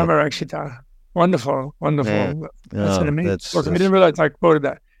 Dharmarakshita. Wonderful. That's an amazing book. I didn't realize I quoted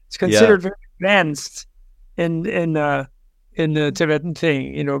that. It's considered very advanced in the Tibetan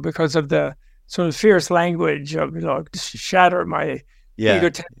thing, because of the sort of fierce language of, shatter my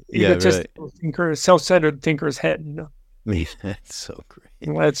egotistical thinker, self-centered thinker's head. That's so great.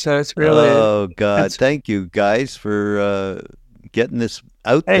 It's really. Oh God! Thank you guys for getting this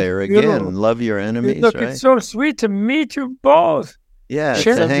out there again. Love your enemies. Look, right? It's so sweet to meet you both. Yeah,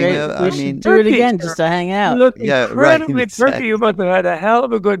 sure. To hang out. We should do it again just to hang out. You look incredibly turkey. You must have had a hell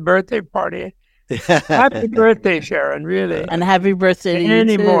of a good birthday party. Happy birthday, Sharon, really. And happy birthday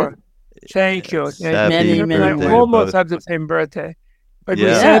to you more. Thank you. Many I almost have the same birthday. But we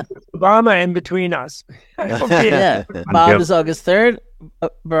said Obama in between us. Bob is August 3rd,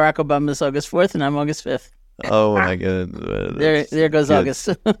 Barack Obama is August 4th, and I'm August 5th. Oh, my God. There goes good. August.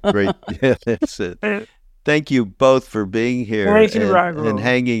 Great. Yeah, that's it. Thank you both for being here and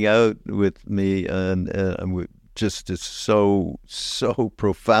hanging out with me. And just it's so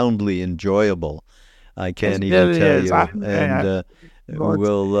profoundly enjoyable. I can't even tell you. And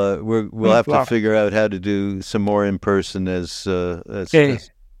we'll have to figure out how to do some more in person as stuff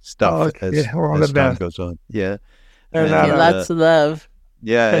as time goes on. Yeah. Lots of love.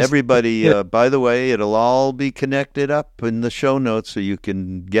 Yeah, everybody, by the way, it'll all be connected up in the show notes so you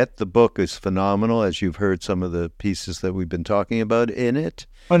can get the book. It's phenomenal, as you've heard some of the pieces that we've been talking about in it.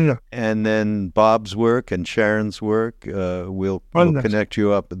 Wonderful. And then Bob's work and Sharon's work, we'll connect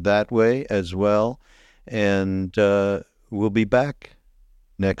you up that way as well. And we'll be back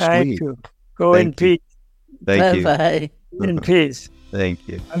next week. Thank you. Go in peace. Thank you. Bye-bye. In peace. Thank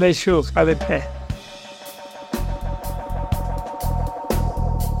you. Allez, chaud, allez, paix.